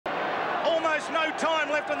almost no time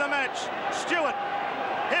left in the match. Stuart.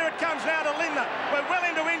 Here it comes now to Lindner. We're well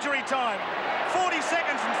into injury time. 40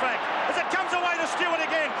 seconds, in fact, as it comes away to Stuart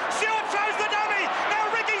again. Stuart throws the dummy. Now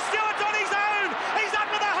Ricky Stuart's on his own. He's up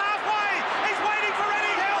to the halfway. He's waiting for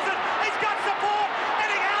Eddie Housen. He's got support.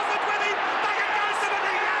 Eddie Housen's with him. Back it goes to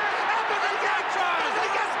Meninga. And Meninga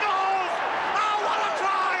scores. Oh, what a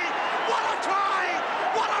try. What a try.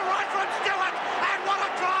 What a right from Stuart. And what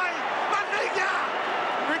a try. Meninga.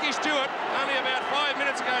 Ricky Stuart, only about 5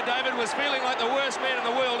 minutes ago, David, was feeling like the worst man in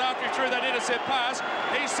the world after he threw that intercept pass.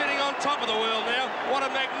 He's sitting on top of the world now. What a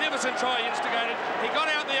magnificent try he instigated. He got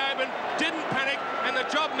out in the open, didn't panic, and the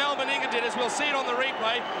job Mal Meninga did, as we'll see it on the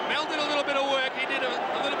replay, Mal did a little bit of work. He did a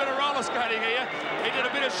little bit of roller skating here. He did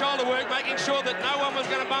a bit of shoulder work, making sure that no one was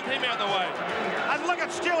going to bump him out the way. And look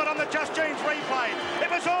at Stuart on the Just Jeans replay.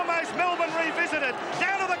 It was almost Melbourne revisited.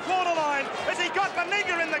 Down to the quarter line. As he got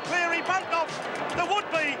Meninga in the clear, he bumped off the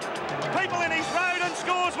would-be people in his road and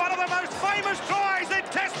scores one of the most famous tries in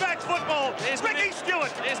Test match football. Ricky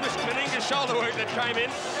Stuart. There's Meninga's shoulder work that came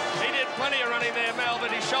in. He did plenty of running there, Mal,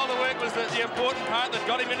 but his shoulder work was the important part that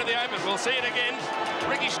got him into the open. We'll see it again.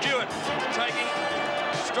 Ricky Stuart taking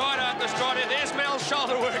stride after stride. There's Mal's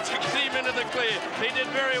shoulder work to get him into the clear. He did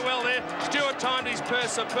very well there. Stuart timed his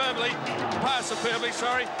pass superbly,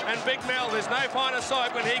 and Big Mal, there's no finer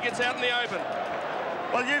sight when he gets out in the open.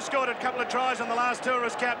 Well, you've scored a couple of tries on the last tour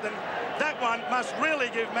as captain. That one must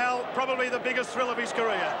really give Mal probably the biggest thrill of his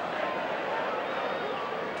career.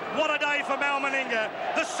 What a day for Mal Meninga.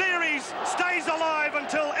 The series stays alive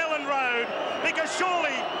until Ellen Road, because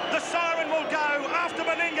surely the siren will go after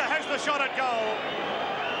Meninga has the shot at goal.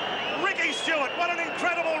 Ricky Stuart, what an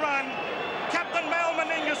incredible run. Captain Mal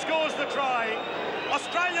Meninga scores the try.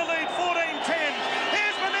 Australia lead 14-10.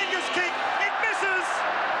 Here's Meninga's kick. It misses.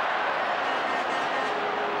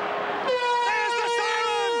 There's the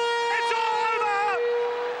siren. It's all over.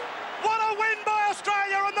 What a win by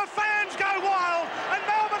Australia, and the fans go wild. And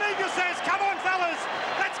Mal Meninga says, come on, fellas,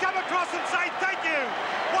 let's come across and say thank you.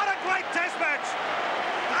 What a great Test match.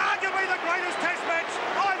 Arguably the greatest Test match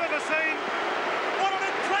I've ever seen. What an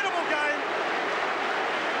incredible game.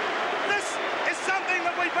 This is something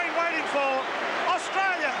that we've been waiting for.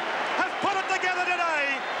 Australia have put it together today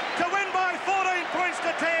to win by 14 points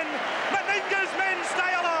to 10. Meninga's men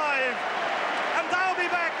stay alive. And they'll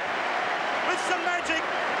be back with some magic.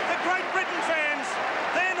 The Great Britain fans,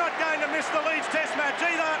 they're not going to miss the Leeds Test match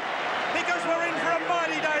either, because we're in for a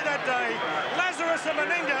mighty day that day. Lazarus and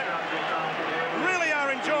Meninga really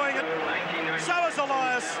are enjoying it. So is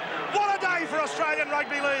Elias. What a day for Australian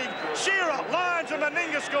Rugby League. Shearer, Lyons and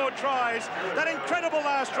Meninga scored tries. That incredible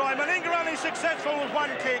last try. Meninga only successful with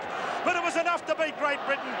one kick, but it was enough to beat Great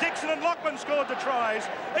Britain. Dixon and Lockman scored the tries.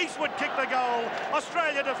 Eastwood kicked the goal.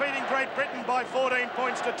 Australia defeating Great Britain by 14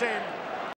 points to 10.